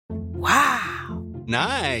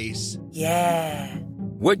Nice. Yeah.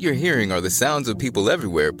 What you're hearing are the sounds of people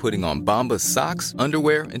everywhere putting on Bombas socks,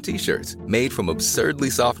 underwear, and T-shirts made from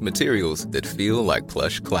absurdly soft materials that feel like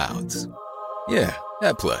plush clouds. Yeah,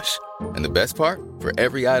 that plush. And the best part? For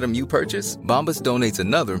every item you purchase, Bombas donates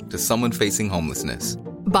another to someone facing homelessness.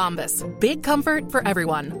 Bombas. Big comfort for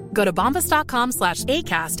everyone. Go to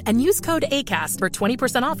bombas.com/ACAST and use code ACAST for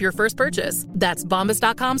 20% off your first purchase. That's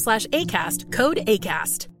bombas.com/ACAST. Code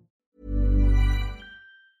ACAST.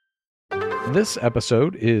 This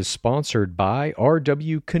episode is sponsored by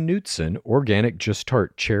R.W. Knudsen Organic Just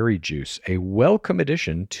Tart Cherry Juice, a welcome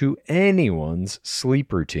addition to anyone's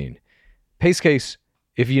sleep routine. Pace Case,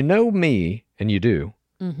 if you know me, and you do,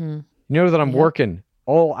 you know that I'm working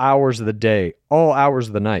all hours of the day, all hours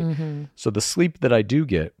of the night. So the sleep that I do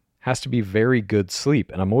get has to be very good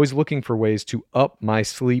sleep, and I'm always looking for ways to up my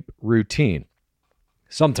sleep routine.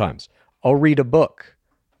 Sometimes I'll read a book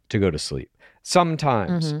to go to sleep.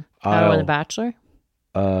 Sometimes Oh, The Bachelor?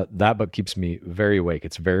 That book keeps me very awake.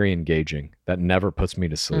 It's very engaging. That never puts me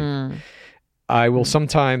to sleep. I will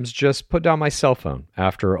sometimes just put down my cell phone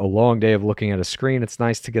after a long day of looking at a screen. It's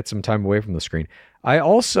nice to get some time away from the screen. I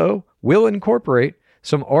also will incorporate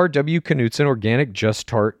some R.W. Knudsen Organic Just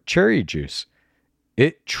Tart Cherry Juice.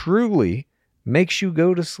 It truly makes you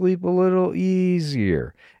go to sleep a little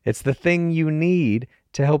easier. It's the thing you need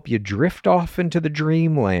to help you drift off into the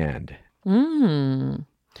dreamland.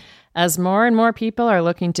 As more and more people are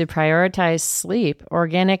looking to prioritize sleep,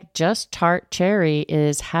 Organic Just Tart Cherry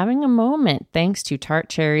is having a moment thanks to Tart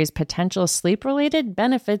Cherry's potential sleep-related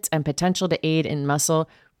benefits and potential to aid in muscle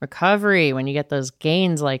recovery when you get those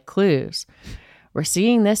gains like clues. We're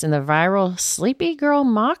seeing this in the viral Sleepy Girl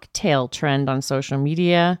mocktail trend on social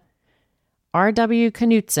media. R.W.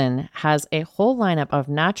 Knudsen has a whole lineup of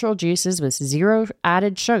natural juices with zero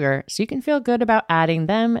added sugar, so you can feel good about adding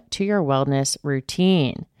them to your wellness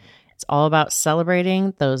routine. It's all about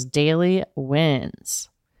celebrating those daily wins.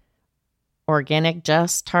 Organic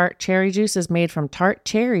Just Tart Cherry Juice is made from tart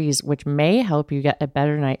cherries, which may help you get a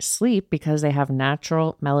better night's sleep because they have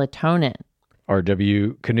natural melatonin.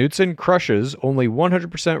 R.W. Knudsen crushes only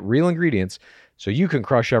 100% real ingredients, so you can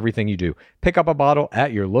crush everything you do. Pick up a bottle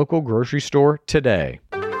at your local grocery store today.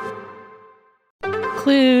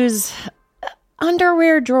 Clues.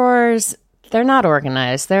 Underwear drawers, they're not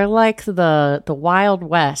organized. They're like the Wild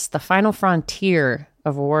West, the final frontier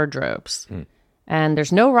of wardrobes. And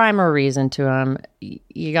there's no rhyme or reason to them.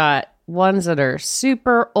 You got ones that are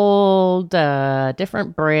super old,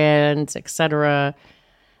 different brands, etc.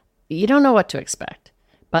 You don't know what to expect.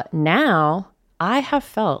 But now I have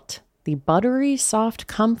felt the buttery soft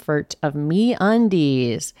comfort of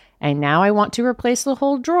MeUndies. And now I want to replace the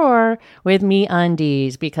whole drawer with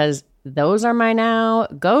MeUndies because those are my now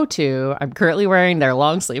go-to. I'm currently wearing their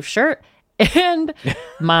long sleeve shirt and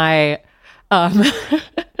my,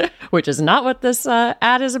 which is not what this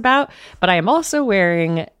ad is about, but I am also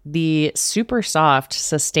wearing the super soft,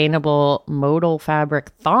 sustainable modal fabric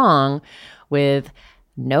thong with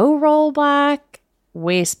no rollback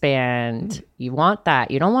waistband. You want that.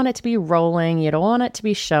 You don't want it to be rolling. You don't want it to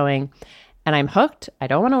be showing. And I'm hooked. I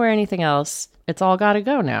don't want to wear anything else. It's all got to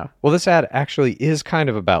go now. Well, this ad actually is kind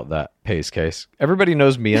of about that, Pace Case. Everybody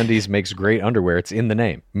knows MeUndies makes great underwear. It's in the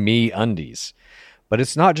name, MeUndies. But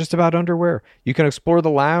it's not just about underwear. You can explore the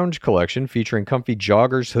lounge collection featuring comfy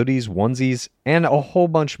joggers, hoodies, onesies, and a whole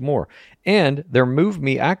bunch more. And their Move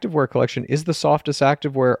Me activewear collection is the softest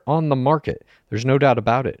activewear on the market. There's no doubt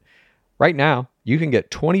about it. Right now, you can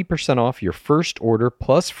get 20% off your first order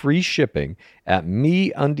plus free shipping at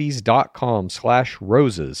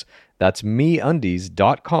MeUndies.com/roses. That's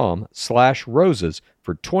MeUndies.com/roses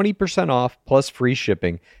for 20% off plus free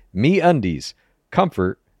shipping. MeUndies,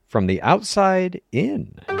 comfort from the outside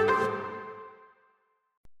in.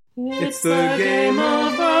 It's the Game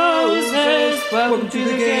of Roses. Welcome to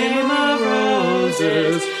the Game of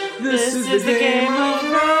Roses. This is the Game of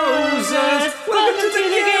Roses. Welcome to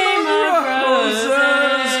the Game of Roses.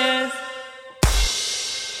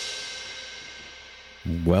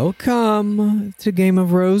 Welcome to Game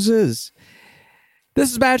of Roses.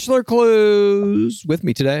 This is Bachelor Clues. With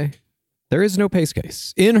me today, there is no Pace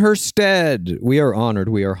Case. In her stead, we are honored,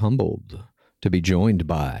 we are humbled to be joined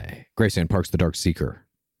by Grace Ann Parks, the Dark Seeker.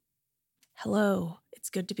 Hello. It's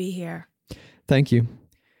good to be here. Thank you.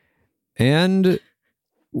 And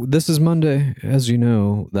this is Monday. As you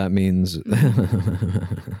know, that means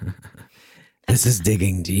this is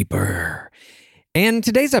Digging Deeper. And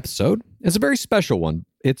today's episode is a very special one.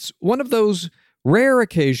 It's one of those rare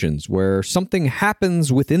occasions where something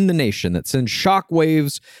happens within the nation that sends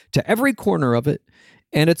shockwaves to every corner of it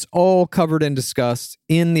And it's all covered and discussed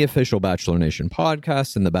in the official Bachelor Nation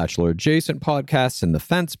podcast, in the Bachelor Adjacent podcast, in the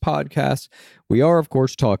Fence podcast. We are, of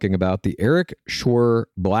course, talking about the Eric Schwer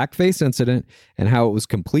blackface incident and how it was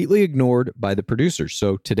completely ignored by the producers.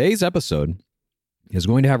 So today's episode is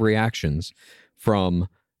going to have reactions from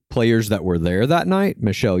players that were there that night.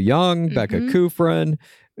 Michelle Young, Becca Kufrin.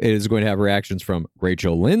 It is going to have reactions from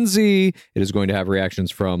Rachel Lindsay. It is going to have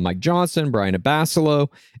reactions from Mike Johnson, Brian Abasolo.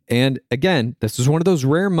 And again, this is one of those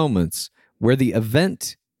rare moments where the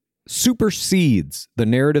event supersedes the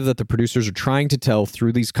narrative that the producers are trying to tell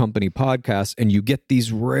through these company podcasts, and you get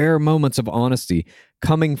these rare moments of honesty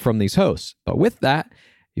coming from these hosts. But with that,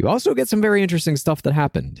 you also get some very interesting stuff that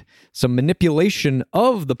happened. Some manipulation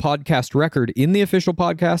of the podcast record in the official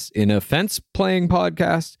podcast, in a fence-playing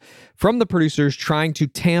podcast, from the producers trying to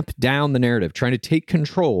tamp down the narrative, trying to take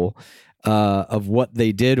control of what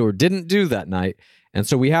they did or didn't do that night. And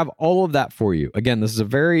so we have all of that for you. Again, this is a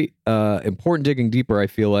very important digging deeper, I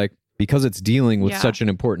feel like, because it's dealing with such an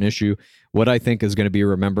important issue, what I think is going to be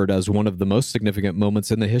remembered as one of the most significant moments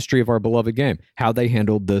in the history of our beloved game, how they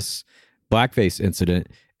handled this blackface incident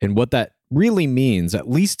and what that really means, at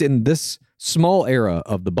least in this small era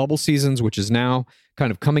of the bubble seasons, which is now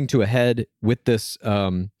kind of coming to a head with this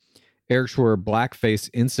Eric Schwer blackface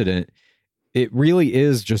incident. It really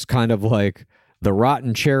is just kind of like the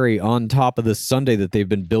rotten cherry on top of this sundae that they've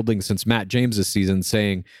been building since Matt James's season,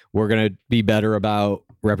 saying we're going to be better about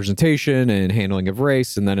representation and handling of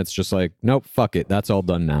race. And then it's just like, nope, fuck it. That's all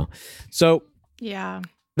done now. So Yeah.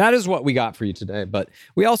 that is what we got for you today. But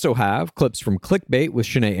we also have clips from Clickbait with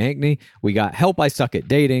Shanae Ankney. We got Help I Suck at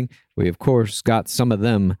Dating. We, of course, got some of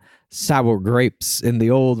them sour grapes in the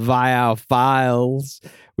old Vial files.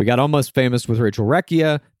 We got Almost Famous with Rachel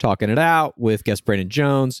Recchia, Talking It Out with guest Brandon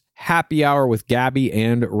Jones, Happy Hour with Gabby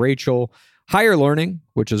and Rachel, Higher Learning,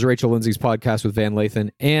 which is Rachel Lindsay's podcast with Van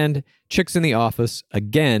Lathan, and Chicks in the Office,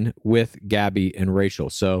 again with Gabby and Rachel.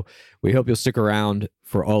 So we hope you'll stick around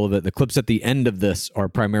for all of it. The clips at the end of this are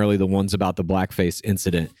primarily the ones about the blackface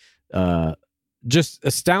incident. Just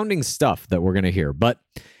astounding stuff that we're going to hear. But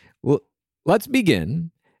let's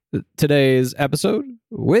begin today's episode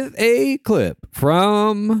with a clip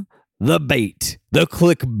from The Bait, the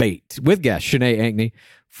Clickbait, with guest Shanae Ankney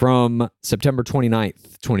from September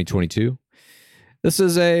 29th, 2022. This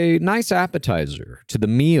is a nice appetizer to the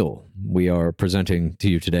meal we are presenting to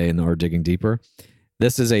you today in our Digging Deeper.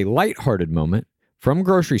 This is a lighthearted moment from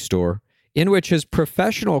Grocery Store in which his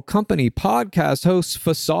professional company podcast host's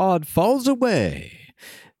facade falls away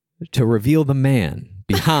to reveal the man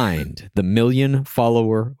behind the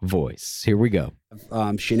million-follower voice. Here we go.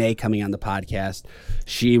 Shanae coming on the podcast.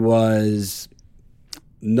 She was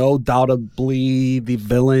no doubtably the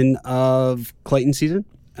villain of Clayton season.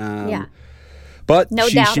 Yeah. But No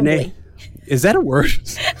she, doubtably. Shanae, is that a word?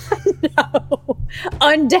 No,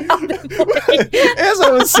 undoubtedly. As I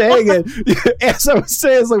was saying it,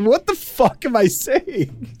 I was like, what the fuck am I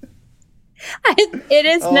saying? It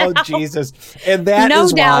is now. Oh, Jesus. And that No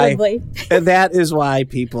is why, doubtably. and that is why,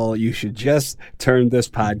 people, you should just turn this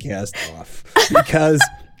podcast off. Because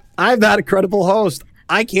I'm not a credible host.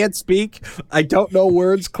 I can't speak. I don't know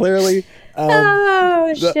words clearly.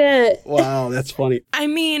 Shit. Wow, that's funny. I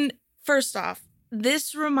mean, first off,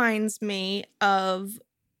 this reminds me of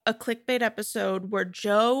a Clickbait episode where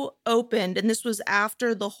Joe opened, and this was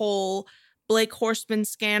after the whole Blake Horstman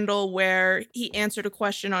scandal where he answered a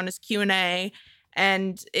question on his Q&A,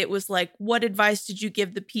 and it was like, what advice did you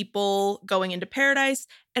give the people going into Paradise?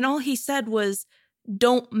 And all he said was,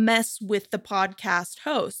 don't mess with the podcast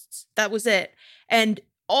hosts. That was it. And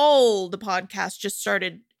all the podcasts just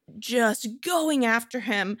started just going after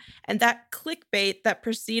him. And that clickbait that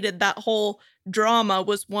preceded that whole drama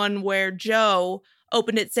was one where Joe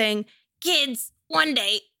opened it saying, kids, one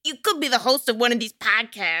day you could be the host of one of these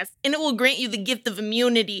podcasts and it will grant you the gift of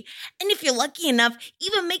immunity. And if you're lucky enough,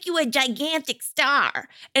 even make you a gigantic star.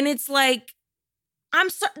 And it's like,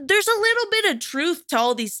 there's a little bit of truth to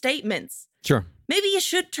all these statements. Sure. Maybe you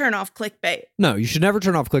should turn off clickbait. No, you should never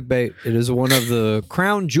turn off clickbait. It is one of the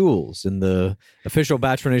crown jewels in the official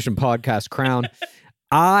Bachelor Nation podcast crown.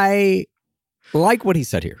 I like what he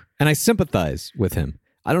said here, and I sympathize with him.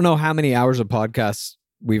 I don't know how many hours of podcasts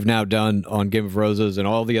we've now done on Game of Roses and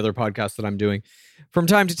all the other podcasts that I'm doing. From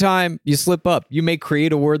time to time, you slip up. You may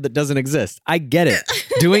create a word that doesn't exist. I get it.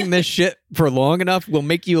 Doing this shit for long enough will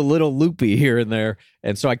make you a little loopy here and there.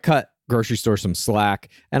 And so I cut Grocery Store some slack.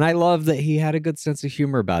 And I love that he had a good sense of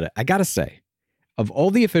humor about it. I got to say, of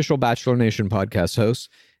all the official Bachelor Nation podcast hosts,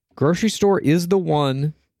 Grocery Store is the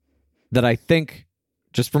one that I think,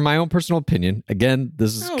 just from my own personal opinion, again,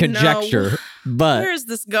 this is conjecture, but where is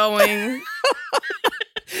this going?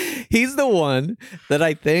 he's the one that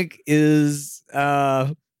I think is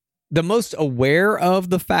the most aware of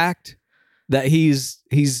the fact that he's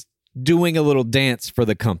doing a little dance for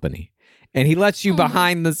the company. And he lets you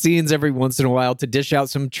behind the scenes every once in a while to dish out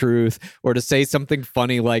some truth or to say something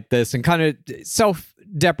funny like this and kind of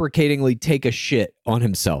self-deprecatingly take a shit on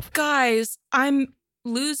himself. Guys, I'm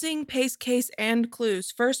losing Pace Case and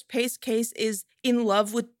clues. First, Pace Case is in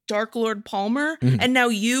love with Dark Lord Palmer, and now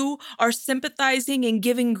you are sympathizing and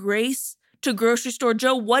giving grace to Grocery Store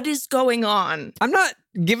Joe. What is going on? I'm not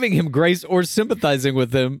giving him grace or sympathizing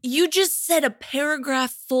with him. You just said a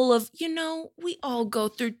paragraph full of, we all go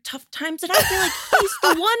through tough times. And I feel like he's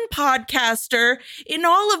the one podcaster in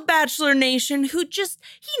all of Bachelor Nation who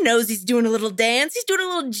he knows he's doing a little dance. He's doing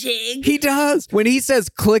a little jig. He does. When he says,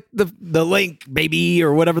 click the link, baby,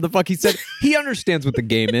 or whatever the fuck he said, he understands what the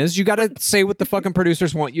game is. You got to say what the fucking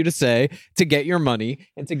producers want you to say to get your money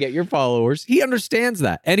and to get your followers. He understands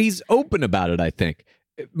that. And he's open about it, I think.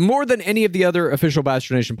 More than any of the other official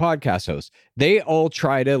Bachelor Nation podcast hosts, they all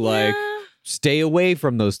try to stay away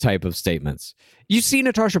from those type of statements. You see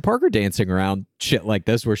Natasha Parker dancing around shit like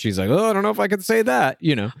this where she's like, oh, I don't know if I can say that,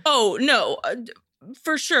 Oh, no,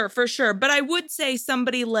 for sure. But I would say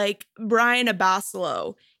somebody like Brian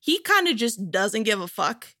Abasolo, he kind of just doesn't give a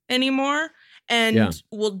fuck anymore and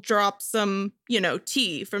will drop some,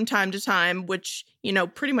 tea from time to time, which,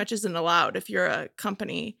 pretty much isn't allowed if you're a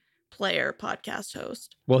company player podcast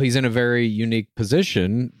host. Well, he's in a very unique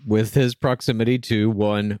position with his proximity to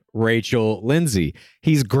one Rachel Lindsay.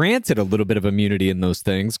 He's granted a little bit of immunity in those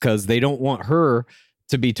things because they don't want her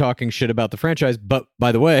to be talking shit about the franchise. But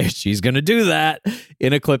by the way, she's going to do that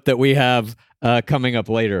in a clip that we have coming up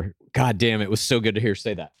later. God damn, it was so good to hear her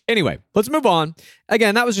say that. Anyway, let's move on.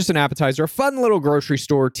 Again, that was just an appetizer, a fun little grocery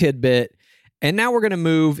store tidbit. And now we're going to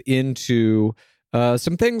move into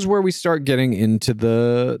some things where we start getting into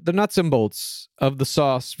the nuts and bolts of the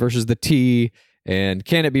sauce versus the tea, and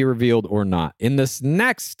can it be revealed or not? In this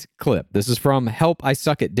next clip, this is from Help I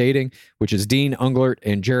Suck at Dating, which is Dean Unglert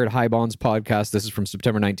and Jared Highbond's podcast. This is from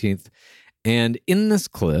September 19th. And in this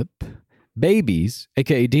clip, Babies,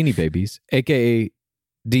 aka Deanie Babies, aka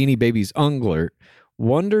Deanie Babies Unglert,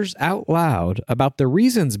 wonders out loud about the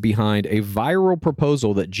reasons behind a viral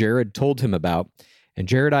proposal that Jared told him about. And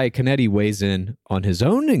Jared Iaconetti weighs in on his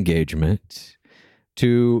own engagement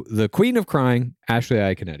to the queen of crying, Ashley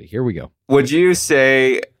Iaconetti. Here we go. Would you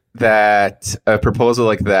say that a proposal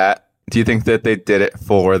like that, do you think that they did it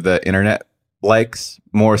for the internet likes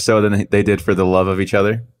more so than they did for the love of each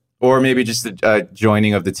other? Or maybe just a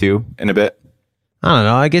joining of the two in a bit? I don't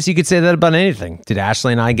know. I guess you could say that about anything. Did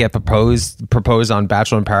Ashley and I get proposed on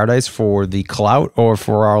Bachelor in Paradise for the clout or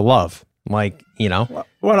for our love? Like, Well,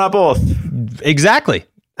 not both. Exactly.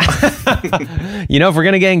 If we're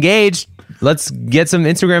going to get engaged, let's get some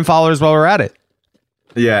Instagram followers while we're at it.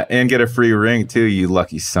 Yeah, and get a free ring too, you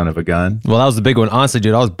lucky son of a gun. Well, that was the big one. Honestly,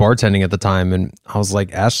 dude, I was bartending at the time and I was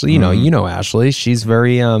like, Ashley, you know Ashley, she's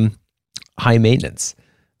very high maintenance.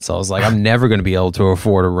 So I was like, I'm never going to be able to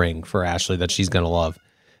afford a ring for Ashley that she's going to love.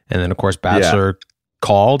 And then, of course, Bachelor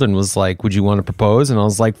called and was like, would you want to propose? And I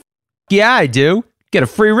was like, yeah, I do. Get a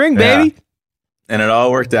free ring, baby. Yeah. And it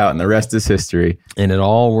all worked out, and the rest is history. And it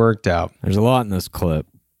all worked out. There's a lot in this clip.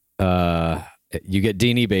 You get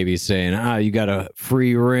Deanie Baby saying, you got a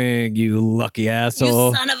free ring, you lucky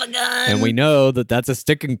asshole. You son of a gun. And we know that that's a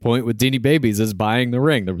sticking point with Deanie Babies is buying the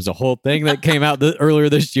ring. There was a whole thing that came out earlier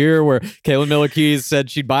this year where Kayla Miller Keys said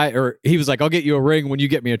she'd buy, or he was like, I'll get you a ring when you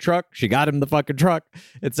get me a truck. She got him the fucking truck,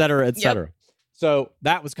 et cetera, et cetera. Yep. So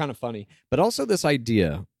that was kind of funny. But also this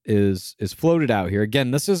idea is floated out here. Again,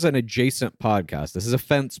 this is an adjacent podcast. This is a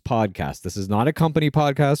fence podcast. This is not a company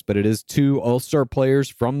podcast, but it is two all-star players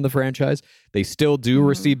from the franchise. They still do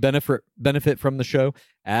receive benefit from the show.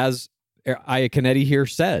 As Iaconetti here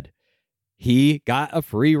said, he got a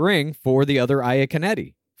free ring for the other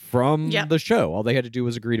Iaconetti from the show. All they had to do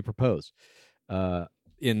was agree to propose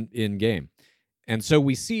in game. And so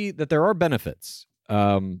we see that there are benefits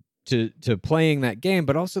to playing that game,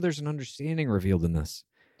 but also there's an understanding revealed in this.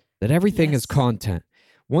 That everything is content.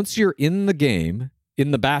 Once you're in the game,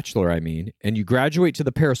 in The Bachelor, and you graduate to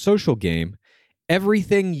the parasocial game,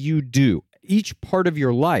 everything you do, each part of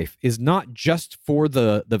your life is not just for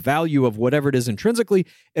the value of whatever it is intrinsically.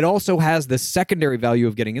 It also has the secondary value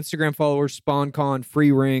of getting Instagram followers, SpawnCon,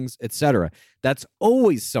 free rings, etc. That's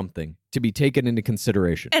always something to be taken into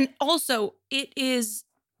consideration. And also, it is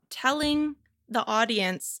telling the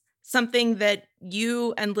audience something that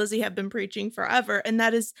you and Lizzie have been preaching forever, and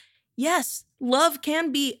that is, yes, love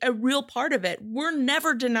can be a real part of it. We're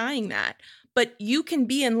never denying that. But you can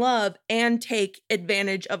be in love and take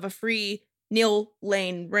advantage of a free, Neil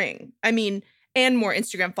Lane ring. I mean, and more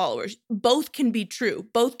Instagram followers. Both can be true.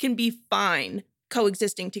 Both can be fine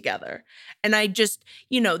coexisting together. And I just,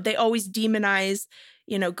 they always demonize,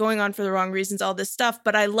 going on for the wrong reasons, all this stuff.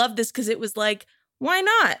 But I love this because it was like, why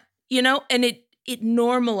not? And it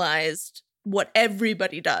normalized what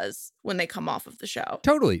everybody does when they come off of the show.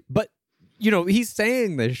 Totally. But, he's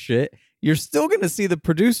saying this shit. You're still going to see the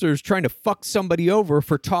producers trying to fuck somebody over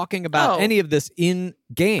for talking about any of this in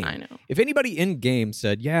game. I know. If anybody in game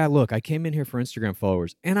said, yeah, look, I came in here for Instagram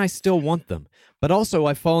followers and I still want them, but also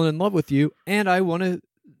I've fallen in love with you and I want to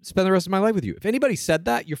spend the rest of my life with you. If anybody said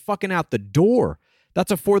that, you're fucking out the door.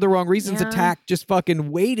 That's a for the wrong reasons attack, just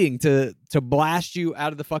fucking waiting to blast you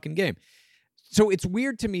out of the fucking game. So it's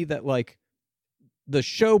weird to me that like the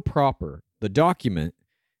show proper, the document,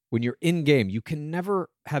 when you're in game, you can never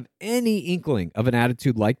have any inkling of an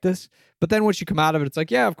attitude like this. But then once you come out of it, it's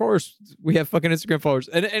like, yeah, of course, we have fucking Instagram followers.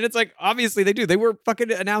 And it's like, obviously they do. They were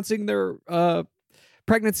fucking announcing their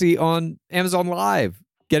pregnancy on Amazon Live,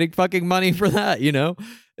 getting fucking money for that,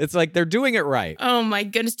 It's like they're doing it right. Oh my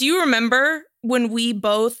goodness. Do you remember when we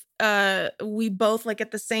both like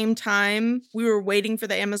at the same time, we were waiting for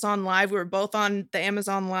the Amazon Live. We were both on the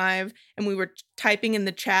Amazon Live and we were typing in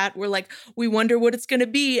the chat. We're like, we wonder what it's going to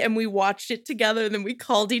be. And we watched it together. And then we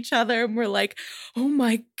called each other and we're like, oh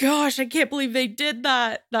my gosh, I can't believe they did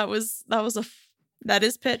that. That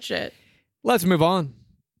is pitch it. Let's move on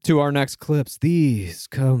to our next clips. These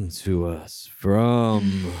come to us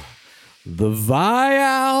from the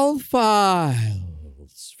Vial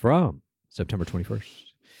Files from September 21st.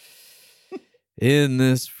 In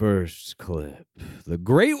this first clip, the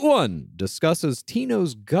Great One discusses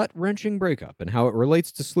Tino's gut-wrenching breakup and how it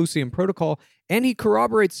relates to Sluician Protocol, and he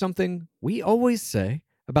corroborates something we always say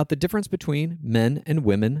about the difference between men and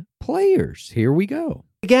women players. Here we go.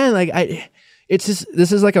 Again, like this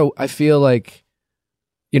is like I feel like,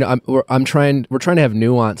 we're trying to have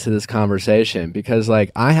nuance to this conversation because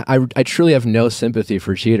like I truly have no sympathy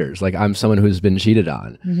for cheaters. Like I'm someone who's been cheated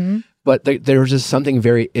on. Mm-hmm. But there's just something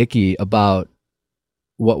very icky about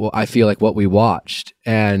what I feel like what we watched.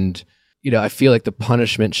 And, I feel like the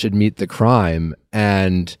punishment should meet the crime.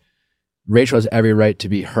 And Rachel has every right to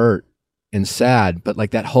be hurt and sad. But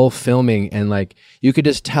like that whole filming and like you could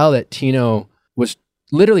just tell that Tino was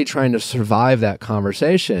literally trying to survive that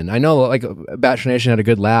conversation. I know like Bachelor Nation had a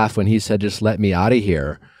good laugh when he said, just let me out of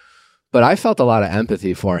here. But I felt a lot of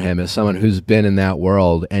empathy for him as someone who's been in that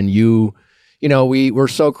world. And we were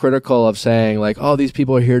so critical of saying like, oh, these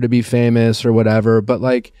people are here to be famous or whatever. But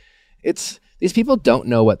like, these people don't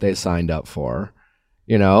know what they signed up for,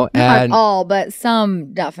 Not all, but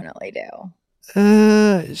some definitely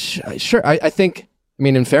do. Sure. I think,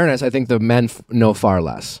 in fairness, I think the men know far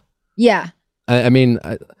less. Yeah.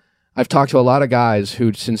 I've talked to a lot of guys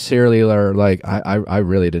who sincerely are like, I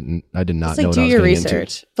really did not know what I was getting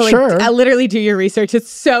into. But sure. literally do your research. It's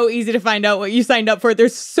so easy to find out what you signed up for.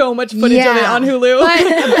 There's so much footage of it on Hulu.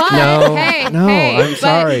 But I'm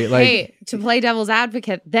sorry. Hey, to play devil's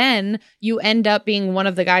advocate, then you end up being one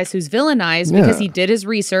of the guys who's villainized because he did his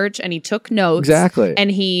research and he took notes. Exactly. And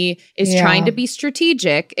he is trying to be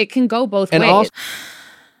strategic. It can go both ways. Also,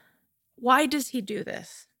 why does he do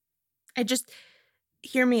this?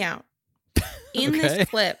 Hear me out. In this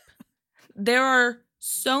clip, there are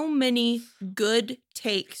so many good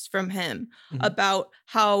takes from him about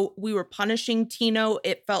how we were punishing Tino.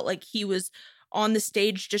 It felt like he was on the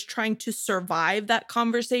stage just trying to survive that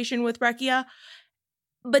conversation with Recchia.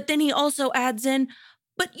 But then he also adds in,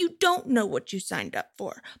 but you don't know what you signed up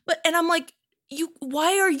for. And I'm like,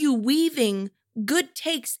 why are you weaving good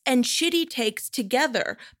takes and shitty takes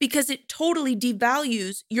together? Because it totally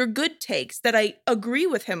devalues your good takes that I agree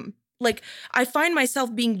with him. Like, I find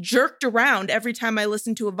myself being jerked around every time I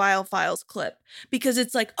listen to a Vial Files clip because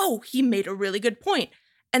it's like, oh, he made a really good point.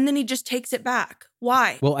 And then he just takes it back.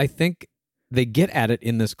 Why? Well, I think they get at it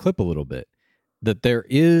in this clip a little bit, that there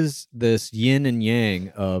is this yin and yang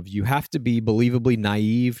of you have to be believably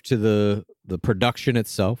naive to the production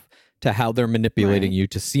itself, to how they're manipulating you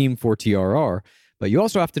to seem for TRR, but you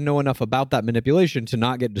also have to know enough about that manipulation to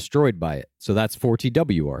not get destroyed by it. So that's for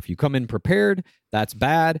TWR. If you come in prepared, that's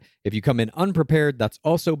bad. If you come in unprepared, that's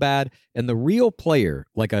also bad. And the real player,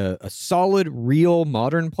 like a solid, real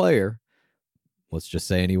modern player, let's just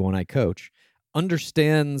say anyone I coach,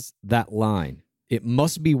 understands that line. It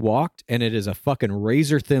must be walked, and it is a fucking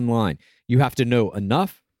razor thin line. You have to know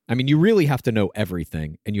enough. I mean, you really have to know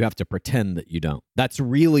everything, and you have to pretend that you don't. That's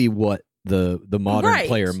really what the modern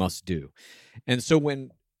player must do. And so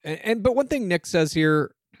but one thing Nick says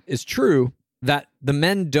here is true, that the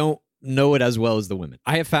men don't know it as well as the women.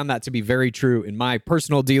 I have found that to be very true in my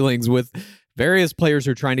personal dealings with various players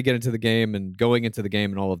who are trying to get into the game and going into the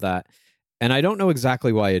game and all of that. And I don't know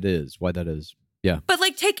exactly why that is. Yeah. But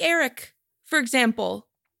like, take Eric, for example.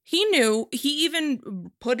 He knew, he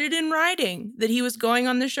even put it in writing that he was going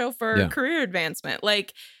on the show for career advancement.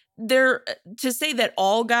 Like, to say that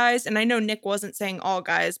all guys, and I know Nick wasn't saying all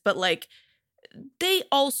guys, but like, they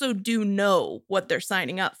also do know what they're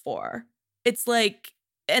signing up for. It's like,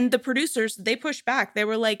 and the producers, they pushed back. They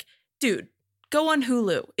were like, dude, go on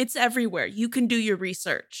Hulu. It's everywhere. You can do your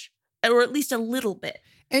research, or at least a little bit.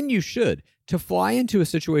 And you should. To fly into a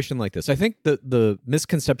situation like this, I think the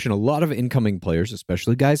misconception a lot of incoming players,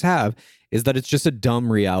 especially guys, have is that it's just a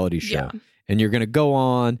dumb reality show. Yeah. And you're going to go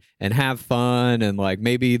on and have fun and like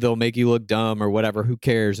maybe they'll make you look dumb or whatever, who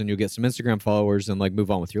cares? And you'll get some Instagram followers and like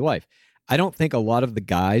move on with your life. I don't think a lot of the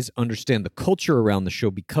guys understand the culture around the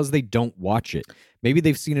show because they don't watch it. Maybe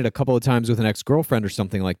they've seen it a couple of times with an ex-girlfriend or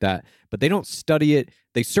something like that, but they don't study it.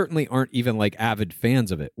 They certainly aren't even like avid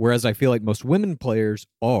fans of it. Whereas I feel like most women players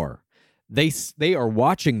are. They are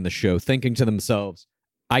watching the show thinking to themselves,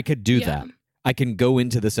 I could do that. I can go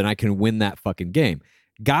into this and I can win that fucking game.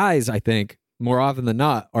 Guys, I think, more often than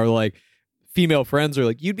not, are like, female friends are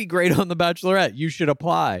like, you'd be great on The Bachelorette. You should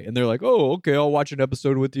apply. And they're like, oh, okay, I'll watch an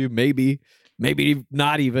episode with you. Maybe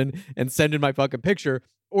not even, and send in my fucking picture.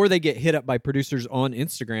 Or they get hit up by producers on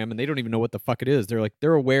Instagram and they don't even know what the fuck it is. They're like,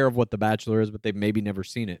 they're aware of what The Bachelor is, but they've maybe never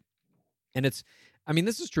seen it. And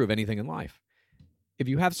this is true of anything in life. If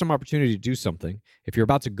you have some opportunity to do something, if you're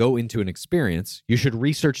about to go into an experience, you should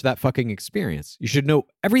research that fucking experience. You should know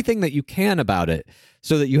everything that you can about it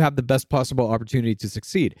so that you have the best possible opportunity to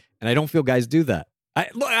succeed. And I don't feel guys do that.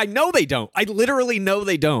 I know they don't. I literally know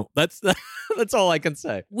they don't. That's all I can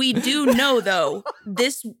say. We do know, though,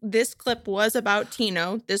 this clip was about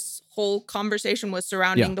Tino. This whole conversation was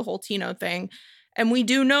surrounding the whole Tino thing. And we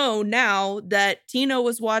do know now that Tino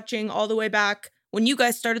was watching all the way back when you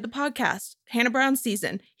guys started the podcast, Hannah Brown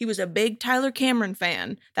season. He was a big Tyler Cameron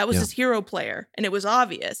fan. That was his hero player, and it was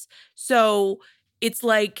obvious. So it's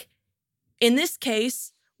like, in this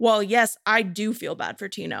case, while yes, I do feel bad for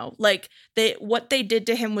Tino. Like, what they did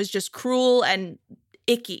to him was just cruel and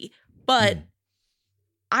icky. But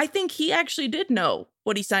I think he actually did know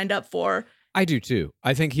what he signed up for. I do too.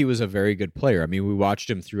 I think he was a very good player. I mean, we watched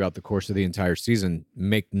him throughout the course of the entire season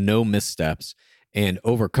make no missteps and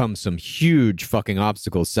overcome some huge fucking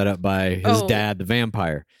obstacles set up by his dad, the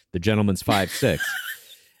vampire, the gentleman's 5'6".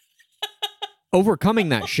 Overcoming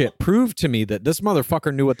that shit proved to me that this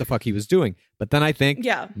motherfucker knew what the fuck he was doing. But then I think,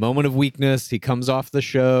 moment of weakness, he comes off the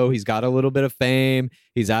show, he's got a little bit of fame,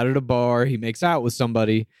 he's out at a bar, he makes out with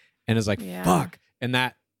somebody, and is like, fuck. And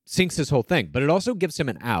that sinks his whole thing. But it also gives him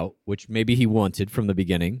an out, which maybe he wanted from the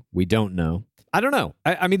beginning. We don't know. I don't know.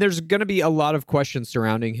 I mean, there's going to be a lot of questions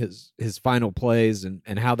surrounding his final plays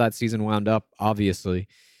and how that season wound up, obviously.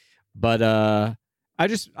 But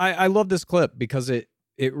I love this clip because it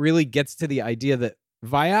really gets to the idea that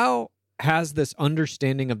Viall has this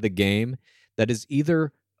understanding of the game that is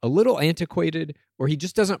either a little antiquated or he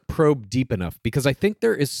just doesn't probe deep enough, because I think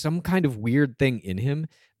there is some kind of weird thing in him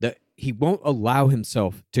that he won't allow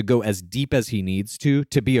himself to go as deep as he needs to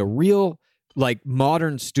be a real like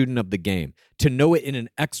modern student of the game, to know it in an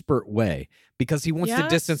expert way, because he wants to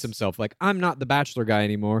distance himself. Like, I'm not the Bachelor guy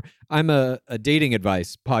anymore. I'm a dating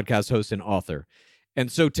advice podcast host and author.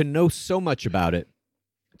 And so to know so much about it,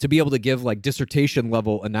 to be able to give like dissertation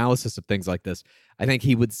level analysis of things like this, I think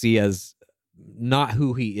he would see as not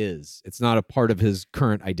who he is. It's not a part of his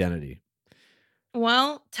current identity.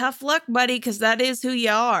 Well, tough luck, buddy, because that is who you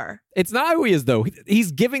are. It's not who he is, though.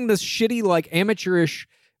 He's giving this shitty, like, amateurish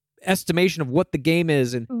estimation of what the game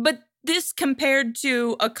is. But this compared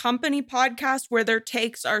to a company podcast where their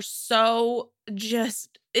takes are so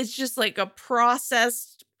it's just like a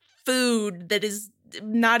processed food that is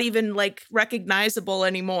not even like recognizable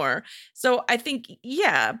anymore. So I think,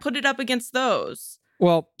 put it up against those.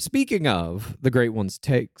 Well, speaking of the Great One's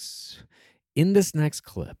takes, in this next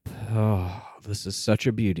clip, this is such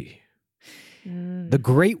a beauty. The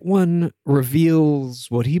Great One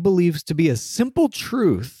reveals what he believes to be a simple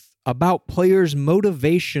truth about players'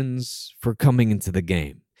 motivations for coming into the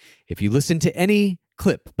game. If you listen to any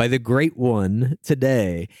clip by the Great One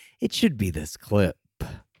today, it should be this clip.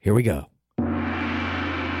 Here we go.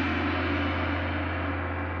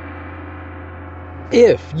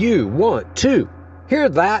 If you want to hear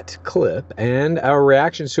that clip and our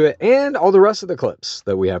reactions to it and all the rest of the clips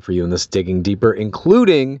that we have for you in this Digging Deeper,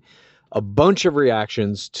 including a bunch of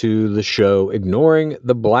reactions to the show Ignoring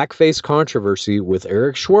the Blackface Controversy with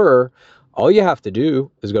Eric Schwerer, all you have to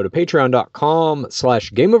do is go to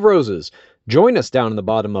patreon.com/Game of Roses. Join us down in the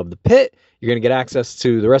bottom of the pit. You're going to get access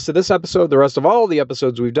to the rest of this episode, the rest of all the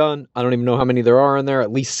episodes we've done. I don't even know how many there are in there,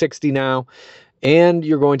 at least 60 now. And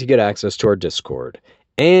you're going to get access to our Discord.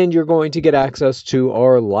 And you're going to get access to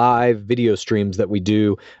our live video streams that we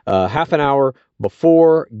do half an hour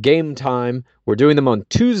before game time. We're doing them on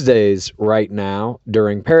Tuesdays right now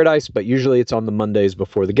during Paradise, but usually it's on the Mondays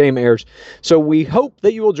before the game airs. So we hope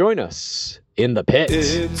that you will join us in the pit.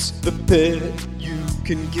 It's the pit, you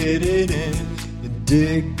can get it in and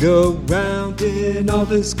dig around in all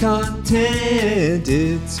this content.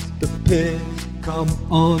 It's the pit, come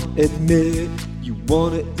on, admit you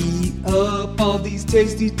wanna eat up all these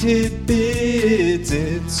tasty tidbits.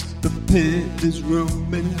 It's the pit, there's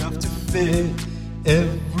room enough to fit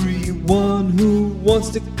everyone who wants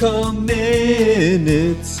to come in.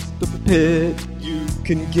 It's the pit, you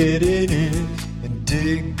can get it in and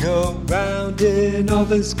dig around in all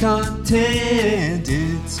this content.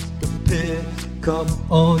 It's the pit, come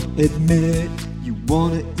on, admit you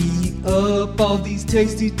wanna eat up all these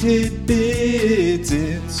tasty tidbits.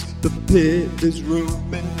 It's the pit, there's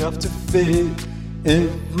room enough to fit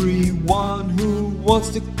everyone who wants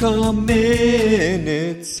to come in.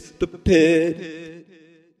 It's the pit.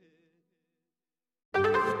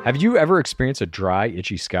 Have you ever experienced a dry,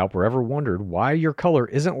 itchy scalp or ever wondered why your color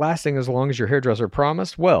isn't lasting as long as your hairdresser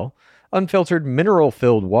promised? Well, unfiltered,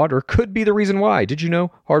 mineral-filled water could be the reason why. Did you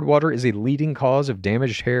know hard water is a leading cause of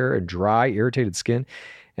damaged hair and dry, irritated skin?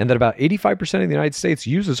 And that about 85% of the United States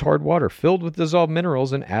uses hard water filled with dissolved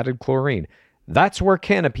minerals and added chlorine. That's where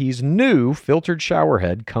Canopy's new filtered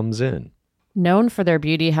showerhead comes in. Known for their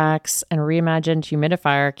beauty hacks and reimagined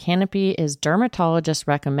humidifier, Canopy is dermatologist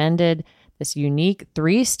recommended. This unique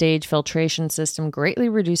 3-stage filtration system greatly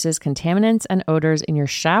reduces contaminants and odors in your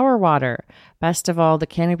shower water. Best of all, the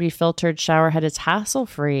Canopy filtered showerhead is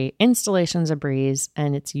hassle-free, installation's a breeze,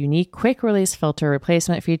 and its unique quick-release filter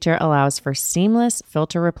replacement feature allows for seamless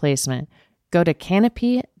filter replacement. Go to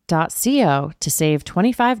canopy.co to save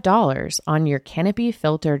 $25 on your Canopy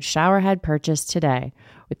filtered showerhead purchase today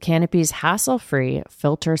with Canopy's hassle-free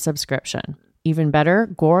filter subscription. Even better,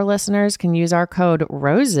 Gore listeners can use our code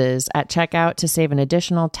ROSES at checkout to save an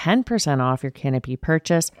additional 10% off your Canopy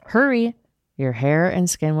purchase. Hurry, your hair and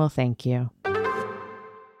skin will thank you.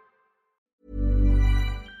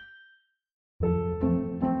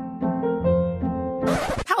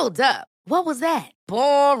 Hold up. What was that?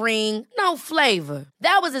 Boring. No flavor.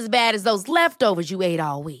 That was as bad as those leftovers you ate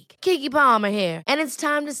all week. Keke Palmer here, and it's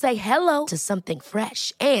time to say hello to something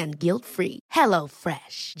fresh and guilt-free. Hello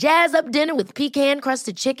Fresh. Jazz up dinner with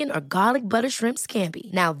pecan-crusted chicken or garlic butter shrimp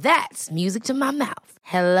scampi. Now that's music to my mouth.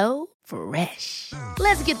 Hello Fresh.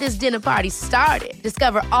 Let's get this dinner party started.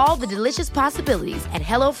 Discover all the delicious possibilities at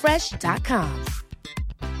HelloFresh.com.